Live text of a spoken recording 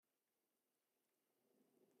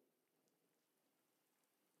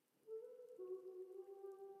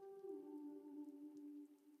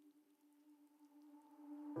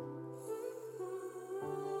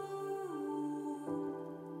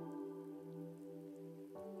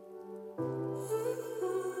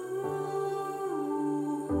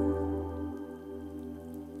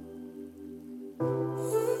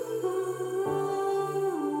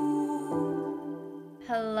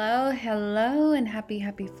hello, and happy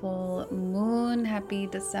full moon. Happy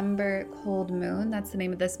December cold moon. That's the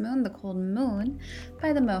name of this moon, the cold moon,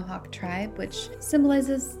 by the Mohawk tribe, which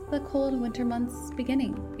symbolizes the cold winter months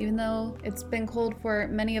beginning. Even though it's been cold for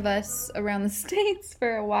many of us around the States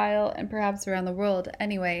for a while, and perhaps around the world.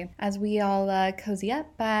 Anyway, as we all cozy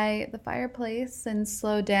up by the fireplace and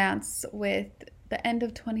slow dance with the end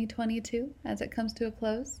of 2022 as it comes to a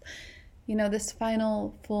close. You know, this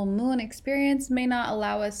final full moon experience may not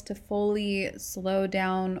allow us to fully slow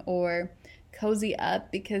down or cozy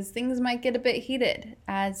up because things might get a bit heated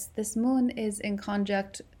as this moon is in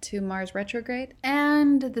conjunct to Mars retrograde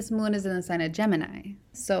and this moon is in the sign of Gemini.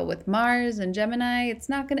 So with Mars and Gemini, it's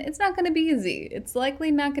not gonna be easy. It's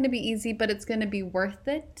likely not gonna be easy, but it's gonna be worth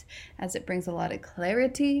it as it brings a lot of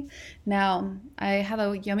clarity. Now, I have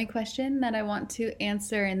a yummy question that I want to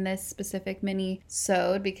answer in this specific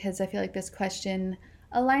mini-sode because I feel like this question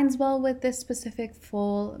aligns well with this specific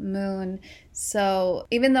full moon. So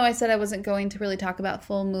even though I said I wasn't going to really talk about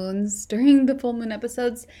full moons during the full moon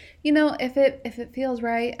episodes, you know, if it feels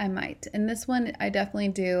right, I might. And this one I definitely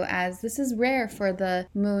do, as this is rare for the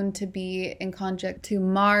moon to be in conjunct to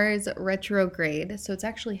Mars retrograde. So it's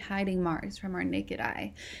actually hiding Mars from our naked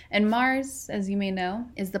eye. And Mars, as you may know,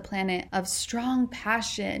 is the planet of strong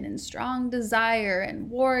passion and strong desire and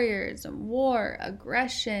warriors and war,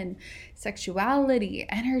 aggression, sexuality,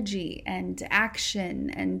 energy, and action,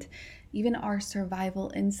 and even our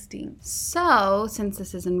survival instinct. So, since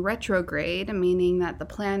this is in retrograde, meaning that the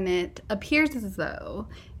planet appears as though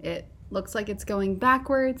it looks like it's going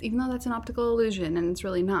backwards, even though that's an optical illusion and it's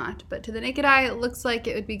really not. But to the naked eye, it looks like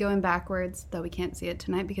it would be going backwards, though we can't see it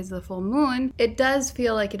tonight because of the full moon. It does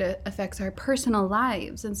feel like it affects our personal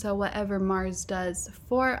lives. And so whatever Mars does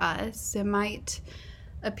for us, it might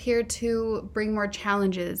appear to bring more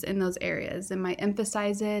challenges in those areas. It might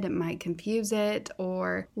emphasize it, it might confuse it,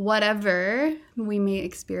 or whatever we may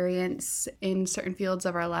experience in certain fields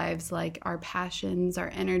of our lives, like our passions,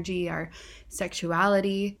 our energy, our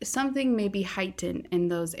sexuality. Something may be heightened in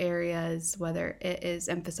those areas, whether it is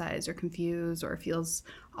emphasized or confused or feels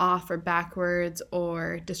off or backwards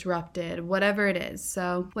or disrupted, whatever it is.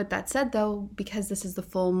 So with that said though, because this is the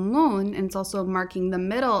full moon and it's also marking the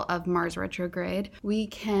middle of Mars retrograde, we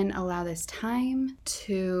can allow this time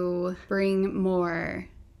to bring more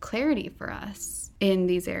clarity for us in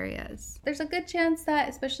these areas. There's a good chance that,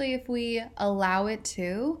 especially if we allow it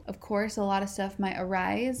to, of course, a lot of stuff might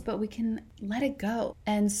arise, but we can let it go.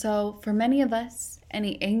 And so for many of us,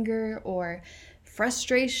 any anger or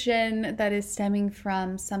frustration that is stemming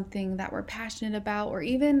from something that we're passionate about, or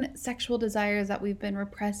even sexual desires that we've been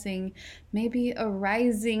repressing, may be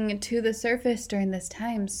arising to the surface during this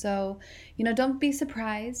time. So, you know, don't be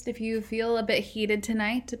surprised if you feel a bit heated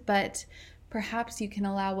tonight, but perhaps you can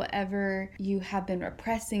allow whatever you have been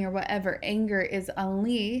repressing or whatever anger is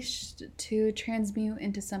unleashed to transmute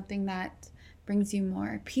into something that brings you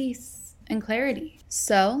more peace and clarity.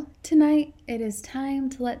 So tonight it is time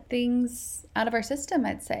to let things out of our system,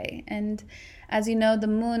 I'd say. And as you know, the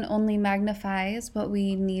moon only magnifies what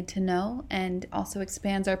we need to know and also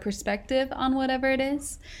expands our perspective on whatever it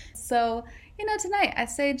is. So, you know, tonight I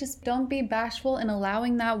say just don't be bashful in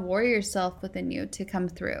allowing that warrior self within you to come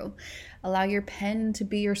through. Allow your pen to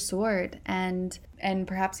be your sword and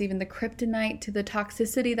perhaps even the kryptonite to the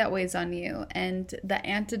toxicity that weighs on you and the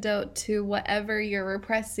antidote to whatever you're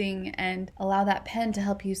repressing, and allow that pen to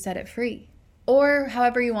help you set it free. Or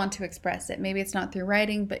however you want to express it. Maybe it's not through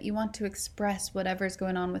writing, but you want to express whatever's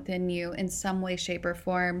going on within you in some way, shape, or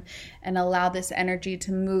form, and allow this energy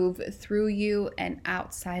to move through you and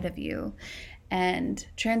outside of you and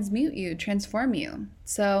transmute you, transform you.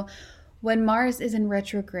 So when Mars is in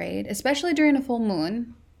retrograde, especially during a full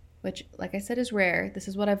moon, which, like I said, is rare, this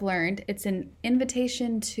is what I've learned, it's an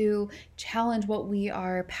invitation to challenge what we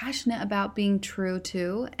are passionate about being true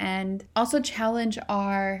to, and also challenge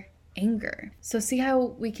our anger. So see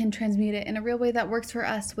how we can transmute it in a real way that works for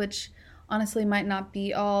us, which honestly might not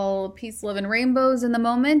be all peace, love, and rainbows in the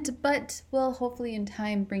moment, but will hopefully in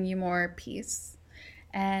time bring you more peace.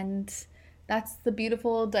 And that's the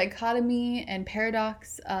beautiful dichotomy and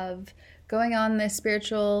paradox of going on this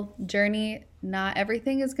spiritual journey. Not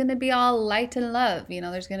everything is going to be all light and love. You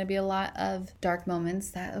know, there's going to be a lot of dark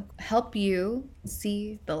moments that help you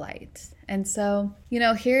see the light. And so, you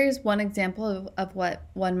know, here's one example of what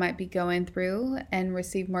one might be going through and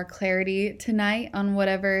receive more clarity tonight on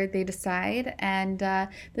whatever they decide. And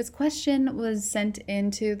this question was sent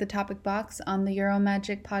into the topic box on the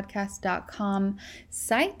euromagicpodcast.com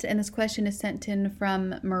site. And this question is sent in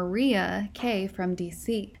from Maria K from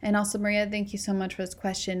DC. And also, Maria, thank you so much for this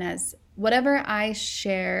question, as whatever I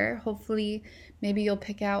share, hopefully maybe you'll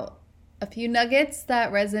pick out a few nuggets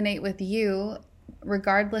that resonate with you.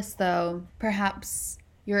 Regardless, though, perhaps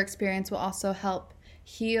your experience will also help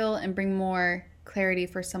heal and bring more clarity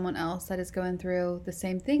for someone else that is going through the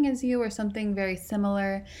same thing as you or something very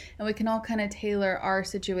similar. And we can all kind of tailor our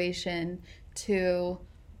situation to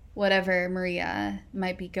whatever Maria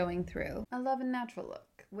might be going through. I love a natural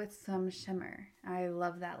look with some shimmer. I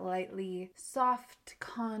love that lightly soft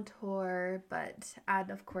contour, but add,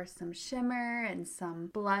 of course, some shimmer and some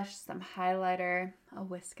blush, some highlighter, a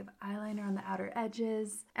whisk of eyeliner on the outer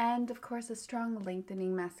edges, and of course a strong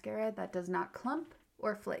lengthening mascara that does not clump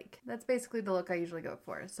or flake. That's basically the look I usually go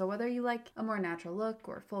for. So whether you like a more natural look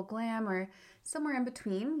or full glam or somewhere in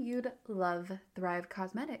between, you'd love Thrive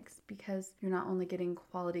Causemetics because you're not only getting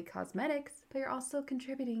quality cosmetics, but you're also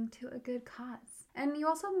contributing to a good cause. And you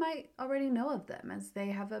also might already know of them as they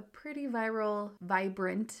have a pretty viral,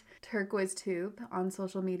 vibrant turquoise tube on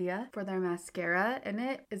social media for their mascara, and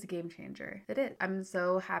it is a game changer. It is. I'm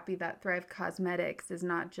so happy that Thrive Causemetics is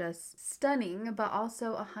not just stunning, but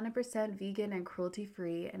also 100% vegan and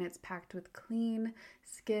cruelty-free, and it's packed with clean,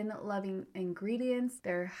 skin-loving ingredients.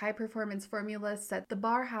 Their high-performance formulas set the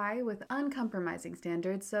bar high with uncompromising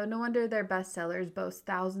standards, so no wonder their bestsellers boast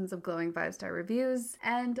thousands of glowing 5-star reviews.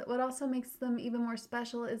 And what also makes them even more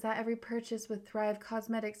special is that every purchase with Thrive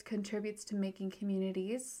Causemetics contributes to making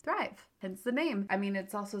communities thrive. Hence the name. I mean,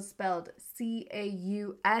 it's also spelled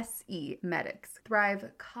C-A-U-S-E Medics.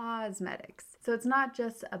 Thrive Causemetics. So it's not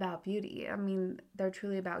just about beauty. I mean, they're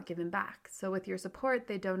truly about giving back. So with your support,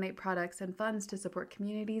 they donate products and funds to support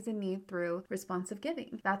communities in need through responsive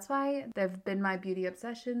giving. That's why they've been my beauty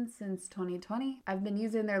obsession since 2020. I've been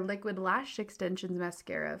using their liquid lash extensions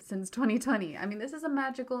mascara since 2020. I mean, this is a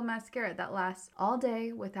magical mascara that lasts all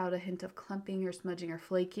day without a hint of clumping or smudging or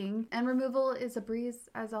flaking. And removal is a breeze,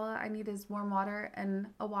 as all I need is warm water and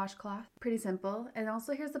a washcloth. Pretty simple. And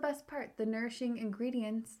also here's the best part. The nourishing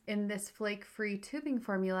ingredients in this flake-free tubing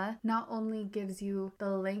formula not only gives you the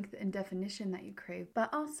length and definition that you crave,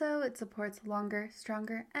 but also it supports longer,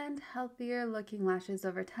 stronger, and healthier looking lashes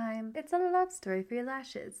over time. It's a love story for your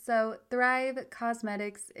lashes. So Thrive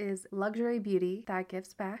Causemetics is luxury beauty that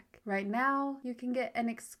gives back. Right now, you can get an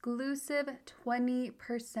exclusive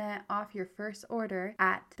 20% off your first order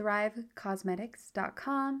at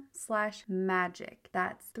thrivecausemetics.com/magic.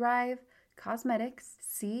 That's Thrive Causemetics,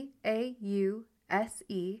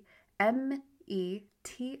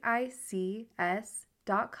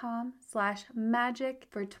 CAUSEMETICS.com/magic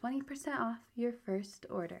for 20% off your first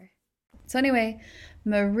order. So anyway,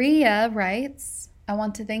 Maria writes, I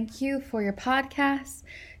want to thank you for your podcast.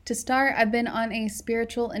 To start, I've been on a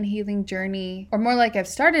spiritual and healing journey, or more like I've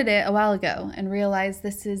started it a while ago and realized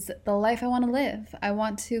this is the life I want to live. I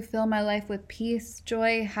want to fill my life with peace,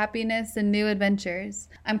 joy, happiness, and new adventures.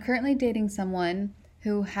 I'm currently dating someone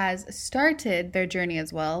who has started their journey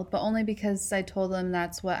as well, but only because I told them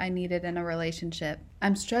that's what I needed in a relationship.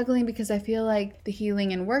 I'm struggling because I feel like the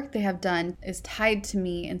healing and work they have done is tied to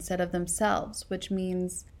me instead of themselves, which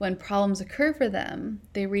means when problems occur for them,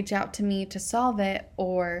 they reach out to me to solve it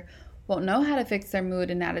or won't know how to fix their mood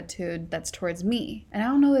and attitude that's towards me. And I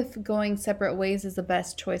don't know if going separate ways is the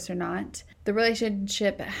best choice or not. The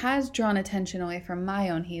relationship has drawn attention away from my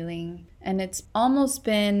own healing, and it's almost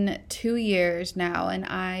been 2 years now, and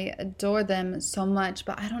I adore them so much,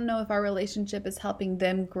 but I don't know if our relationship is helping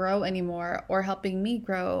them grow anymore or helping me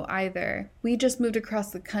grow either. We just moved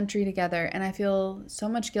across the country together, and I feel so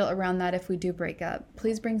much guilt around that if we do break up.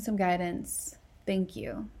 Please bring some guidance. Thank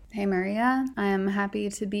you. Hey Maria, I am happy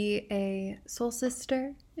to be a soul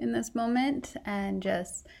sister in this moment and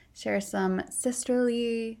just share some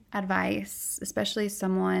sisterly advice, especially as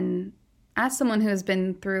someone who has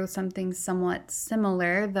been through something somewhat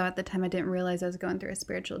similar, though at the time I didn't realize I was going through a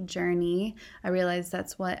spiritual journey. I realized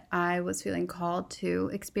that's what I was feeling called to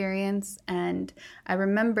experience. And I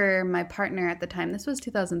remember my partner at the time, this was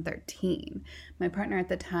 2013, my partner at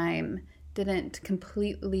the time didn't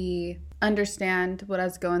completely understand what I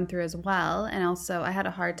was going through as well. And also I had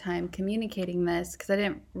a hard time communicating this because I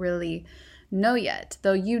didn't really know yet,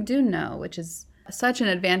 though you do know, which is such an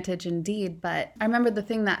advantage indeed. But I remember the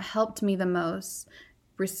thing that helped me the most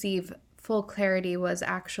receive full clarity was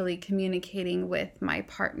actually communicating with my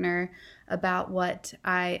partner about what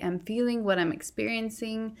I am feeling, what I'm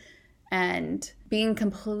experiencing, and being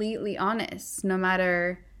completely honest, no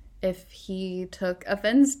matter if he took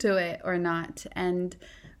offense to it or not. And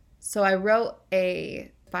so I wrote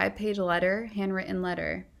a 5-page letter, handwritten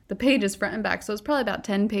letter. The page is front and back, so it's probably about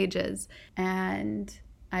 10 pages. And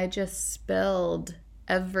I just spilled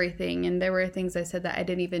everything. And there were things I said that I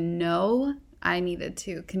didn't even know I needed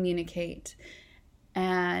to communicate.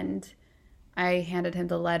 And I handed him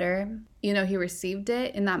the letter. he received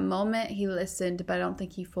it. In that moment, he listened, but I don't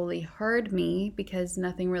think he fully heard me because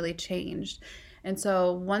nothing really changed. And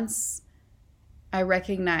so once I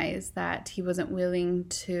recognized that he wasn't willing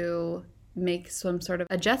to make some sort of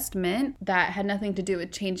adjustment that had nothing to do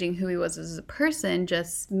with changing who he was as a person,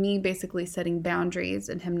 just me basically setting boundaries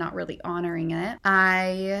and him not really honoring it,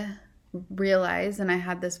 I realized, and I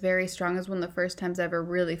had this very strong, as one of the first times I ever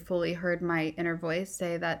really fully heard my inner voice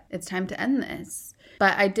say that it's time to end this.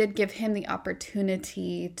 But I did give him the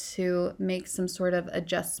opportunity to make some sort of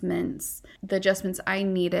adjustments, the adjustments I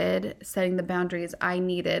needed, setting the boundaries I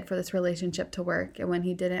needed for this relationship to work. And when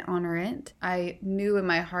he didn't honor it, I knew in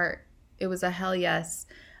my heart it was a hell yes.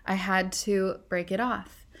 I had to break it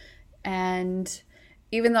off. And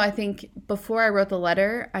even though I think before I wrote the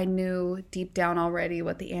letter, I knew deep down already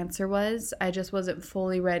what the answer was, I just wasn't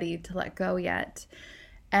fully ready to let go yet.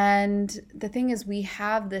 And the thing is, we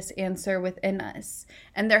have this answer within us.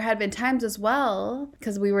 And there had been times as well,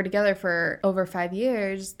 because we were together for over 5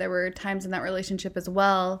 years, there were times in that relationship as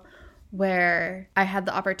well where I had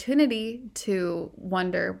the opportunity to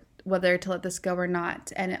wonder whether to let this go or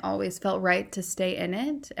not. And it always felt right to stay in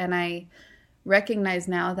it. And I recognize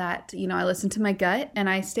now that, I listened to my gut and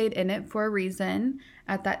I stayed in it for a reason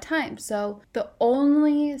at that time. So the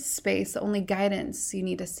only space, the only guidance you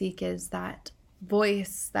need to seek is that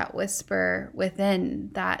voice, that whisper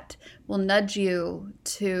within that will nudge you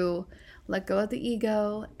to let go of the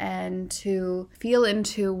ego and to feel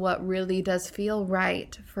into what really does feel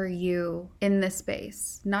right for you in this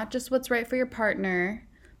space. Not just what's right for your partner,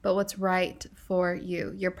 but what's right for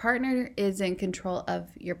you. Your partner is in control of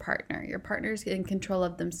your partner. Your partner's in control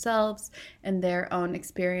of themselves and their own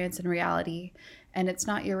experience and reality. And it's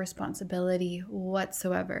not your responsibility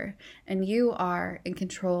whatsoever. And you are in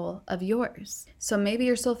control of yours. So maybe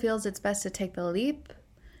your soul feels it's best to take the leap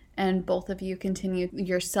and both of you continue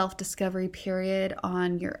your self-discovery period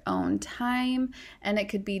on your own time. And it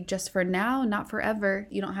could be just for now, not forever.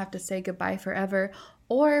 You don't have to say goodbye forever.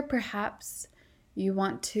 Or perhaps you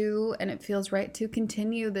want to, and it feels right to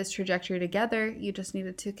continue this trajectory together. You just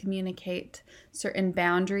needed to communicate certain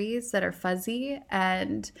boundaries that are fuzzy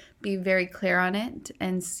and be very clear on it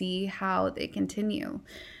and see how they continue.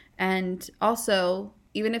 And also,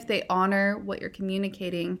 even if they honor what you're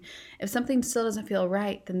communicating, if something still doesn't feel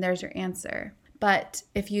right, then there's your answer. But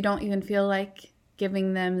if you don't even feel like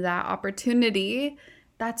giving them that opportunity,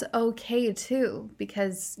 that's okay too,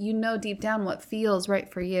 because you know deep down what feels right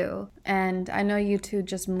for you. And I know you two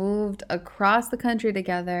just moved across the country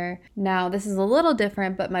together. Now, this is a little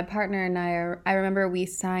different, but my partner and I remember we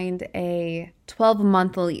signed a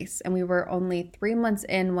 12-month lease, and we were only 3 months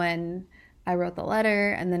in when I wrote the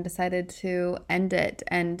letter and then decided to end it.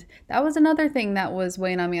 And that was another thing that was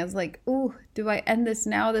weighing on me. I was like, ooh, do I end this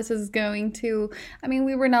now? This is going to,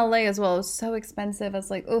 we were in LA as well. It was so expensive. I was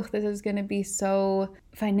like, oh, this is going to be so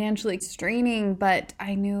financially straining, but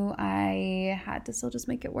I knew I had to still just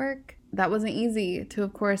make it work. That wasn't easy to,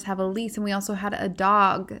 of course, have a lease. And we also had a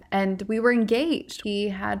dog and we were engaged. He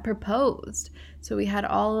had proposed. So we had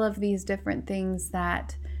all of these different things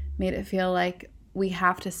that made it feel like we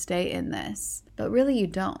have to stay in this. But really you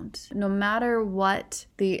don't. No matter what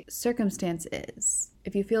the circumstance is,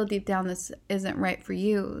 if you feel deep down this isn't right for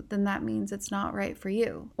you, then that means it's not right for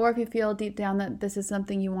you. Or if you feel deep down that this is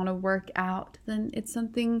something you want to work out, then it's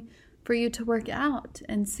something for you to work out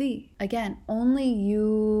and see. Again, only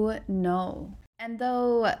you know. And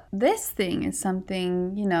though this thing is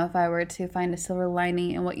something, if I were to find a silver lining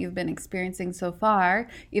in what you've been experiencing so far,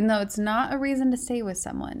 even though it's not a reason to stay with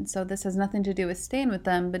someone, so this has nothing to do with staying with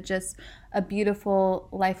them, but just a beautiful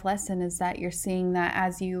life lesson is that you're seeing that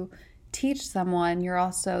as you teach someone, you're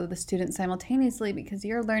also the student simultaneously because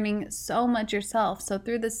you're learning so much yourself. So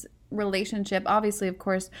through this relationship, obviously, of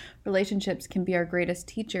course, relationships can be our greatest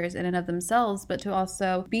teachers in and of themselves, but to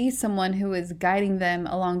also be someone who is guiding them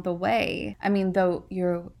along the way. Though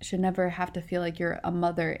you should never have to feel like you're a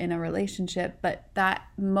mother in a relationship, but that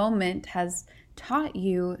moment has taught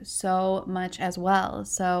you so much as well.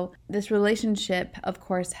 So this relationship, of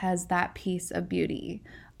course, has that piece of beauty.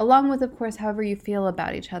 Along with, of course, however you feel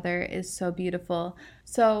about each other is so beautiful.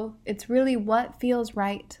 So it's really what feels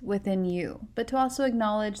right within you, but to also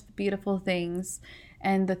acknowledge the beautiful things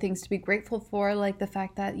and the things to be grateful for, like the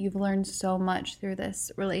fact that you've learned so much through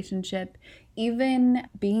this relationship, even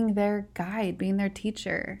being their guide, being their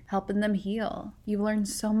teacher, helping them heal. You've learned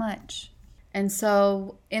so much. And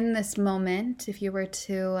so in this moment, if you're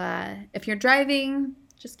driving,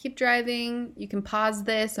 just keep driving. You can pause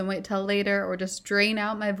this and wait till later, or just drain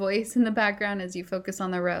out my voice in the background as you focus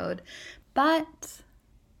on the road. But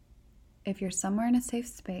If you're somewhere in a safe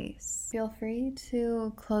space, feel free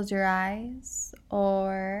to close your eyes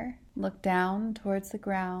or look down towards the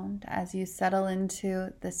ground as you settle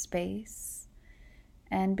into the space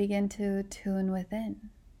and begin to tune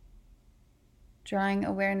within, drawing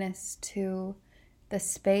awareness to the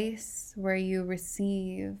space where you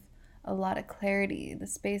receive a lot of clarity, the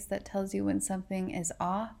space that tells you when something is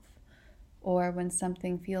off or when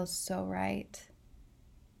something feels so right.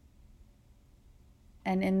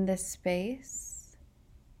 And in this space,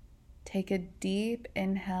 take a deep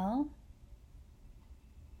inhale.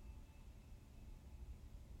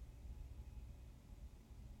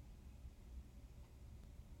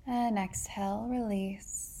 And exhale,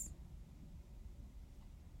 release.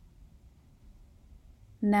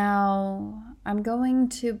 Now, I'm going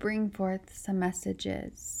to bring forth some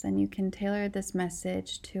messages, and you can tailor this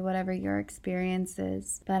message to whatever your experience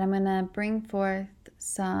is. But I'm going to bring forth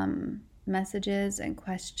some messages and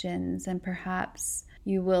questions, and perhaps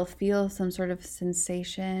you will feel some sort of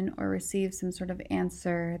sensation or receive some sort of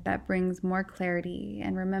answer that brings more clarity.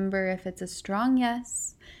 And remember, if it's a strong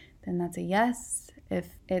yes, then that's a yes.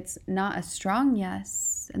 If it's not a strong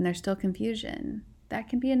yes and there's still confusion, that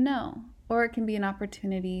can be a no. Or it can be an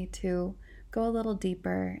opportunity to go a little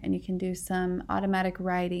deeper, and you can do some automatic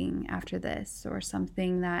writing after this, or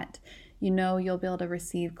something that you know you'll be able to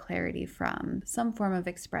receive clarity from, some form of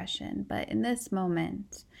expression. But in this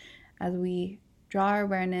moment, as we draw our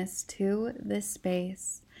awareness to this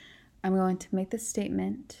space, I'm going to make this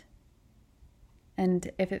statement.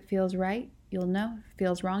 And if it feels right, you'll know. If it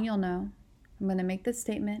feels wrong, you'll know. I'm going to make this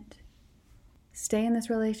statement. Stay in this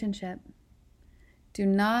relationship. Do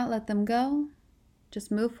not let them go.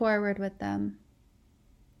 Just move forward with them.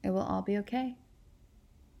 It will all be okay.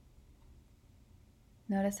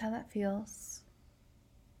 Notice how that feels.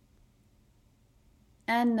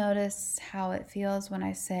 And notice how it feels when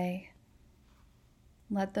I say,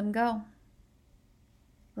 let them go.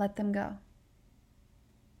 Let them go.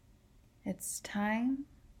 It's time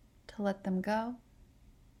to let them go.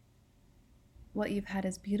 What you've had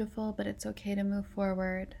is beautiful, but it's okay to move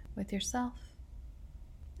forward with yourself.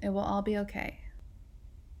 It will all be okay.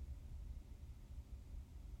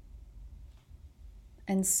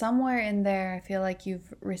 And somewhere in there, I feel like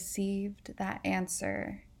you've received that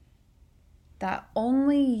answer that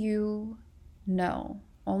only you know.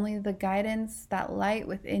 Only the guidance, that light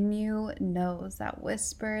within you knows. That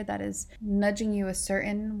whisper that is nudging you a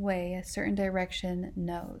certain way, a certain direction,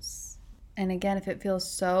 knows. And again, if it feels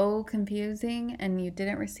so confusing and you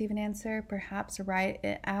didn't receive an answer, perhaps write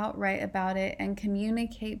it out, write about it, and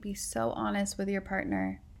communicate. Be so honest with your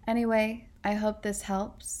partner. Anyway, I hope this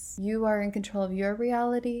helps. You are in control of your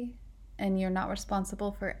reality, and you're not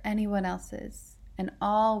responsible for anyone else's, and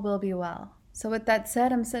all will be well. So with that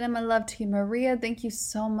said, I'm sending my love to you, Maria. Thank you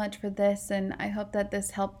so much for this, and I hope that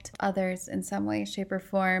this helped others in some way, shape, or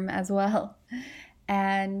form as well.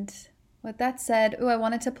 And with that said, I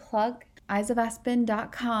wanted to plug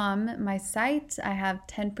eyesofaspen.com, my site. I have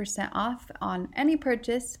 10% off on any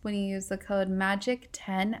purchase when you use the code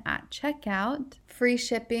MAGIC10 at checkout. Free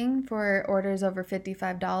shipping for orders over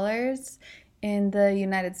 $55 in the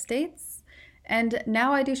United States. And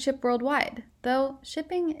now I do ship worldwide, though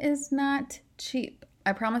shipping is not cheap.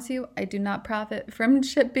 I promise you, I do not profit from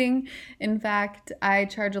shipping. In fact, I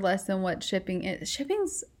charge less than what shipping is.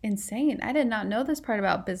 Shipping's insane. I did not know this part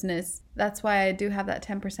about business. That's why I do have that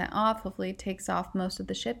 10% off. Hopefully it takes off most of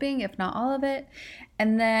the shipping, if not all of it.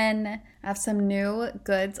 And then I have some new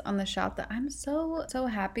goods on the shop that I'm so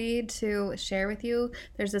happy to share with you.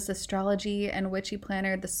 There's this astrology and witchy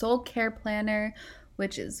planner, the Soul Care Planner,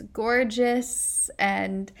 which is gorgeous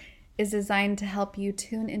and is designed to help you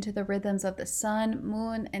tune into the rhythms of the sun,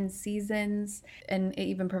 moon, and seasons. And it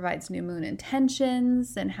even provides new moon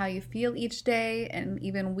intentions and how you feel each day, and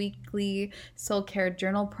even weekly soul care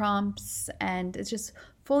journal prompts. And it's just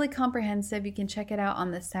fully comprehensive. You can check it out on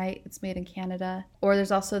the site. It's made in Canada. Or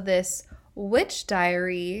there's also this witch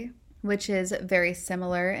diary, which is very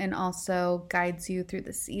similar and also guides you through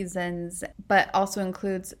the seasons, but also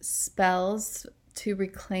includes spells to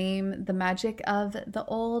reclaim the magic of the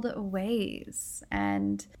old ways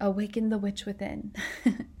and awaken the witch within.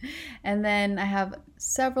 And then I have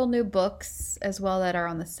several new books as well that are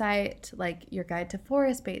on the site, like Your Guide to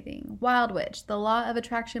Forest Bathing, Wild Witch, The Law of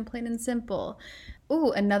Attraction, Plain and Simple.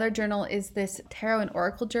 Another journal is this tarot and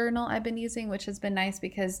oracle journal I've been using, which has been nice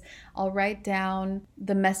because I'll write down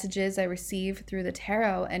the messages I receive through the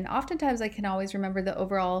tarot, and oftentimes I can always remember the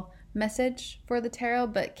overall message for the tarot,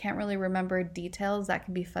 but can't really remember details that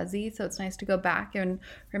can be fuzzy. So it's nice to go back and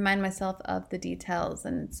remind myself of the details,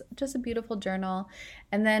 and it's just a beautiful journal.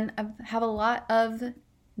 And then I have a lot of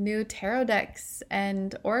new tarot decks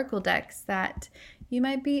and oracle decks that you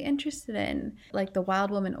might be interested in, like the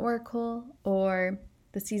Wild Woman Oracle or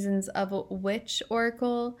the Seasons of Witch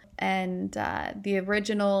Oracle, and the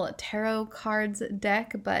original tarot cards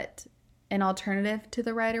deck, but an alternative to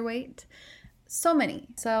the Rider-Waite. So many.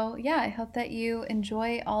 So yeah, I hope that you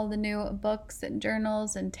enjoy all the new books and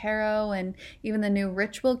journals and tarot and even the new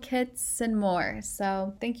ritual kits and more.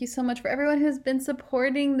 So thank you so much for everyone who's been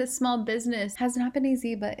supporting this small business. It has not been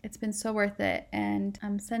easy, but it's been so worth it. And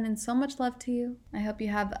I'm sending so much love to you. I hope you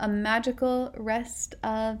have a magical rest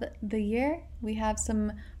of the year. We have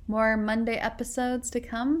some more Monday episodes to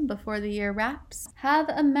come before the year wraps. Have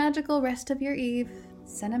a magical rest of your eve.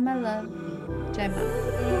 Sending my love. Gemma.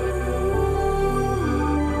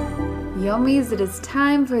 Yomis, it is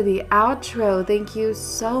time for the outro. Thank you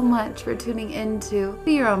so much for tuning into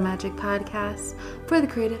the Your Own Magic podcast for the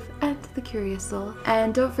creative and the curious soul.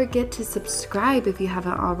 And don't forget to subscribe if you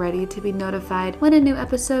haven't already to be notified when a new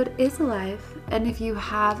episode is live. And if you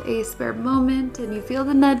have a spare moment and you feel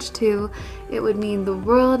the nudge to, it would mean the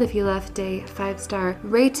world if you left a 5-star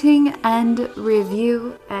rating and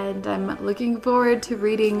review. And I'm looking forward to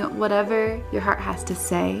reading whatever your heart has to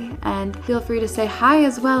say. And feel free to say hi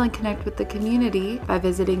as well and connect with the community by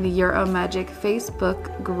visiting the Your Own Magic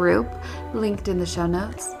Facebook group, linked in the show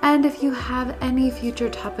notes. And if you have any future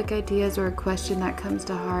topic ideas or a question that comes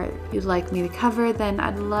to heart you'd like me to cover, then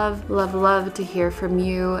I'd love to hear from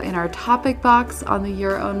you in our topic box on the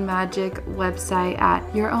Your Own Magic website at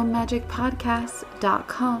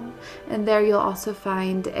yourownmagicpodcast.com. And there you'll also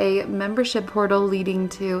find a membership portal leading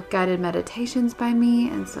to guided meditations by me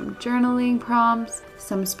and some journaling prompts,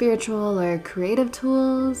 some spiritual or creative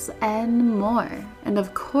tools, and more. And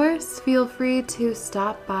of course, feel free to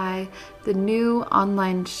stop by the new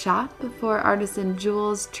online shop for artisan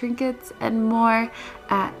jewels, trinkets, and more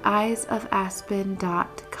at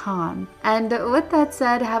eyesofaspen.com. And with that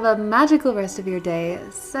said, have a magical rest of your day.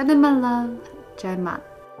 Sending my love, Gemma.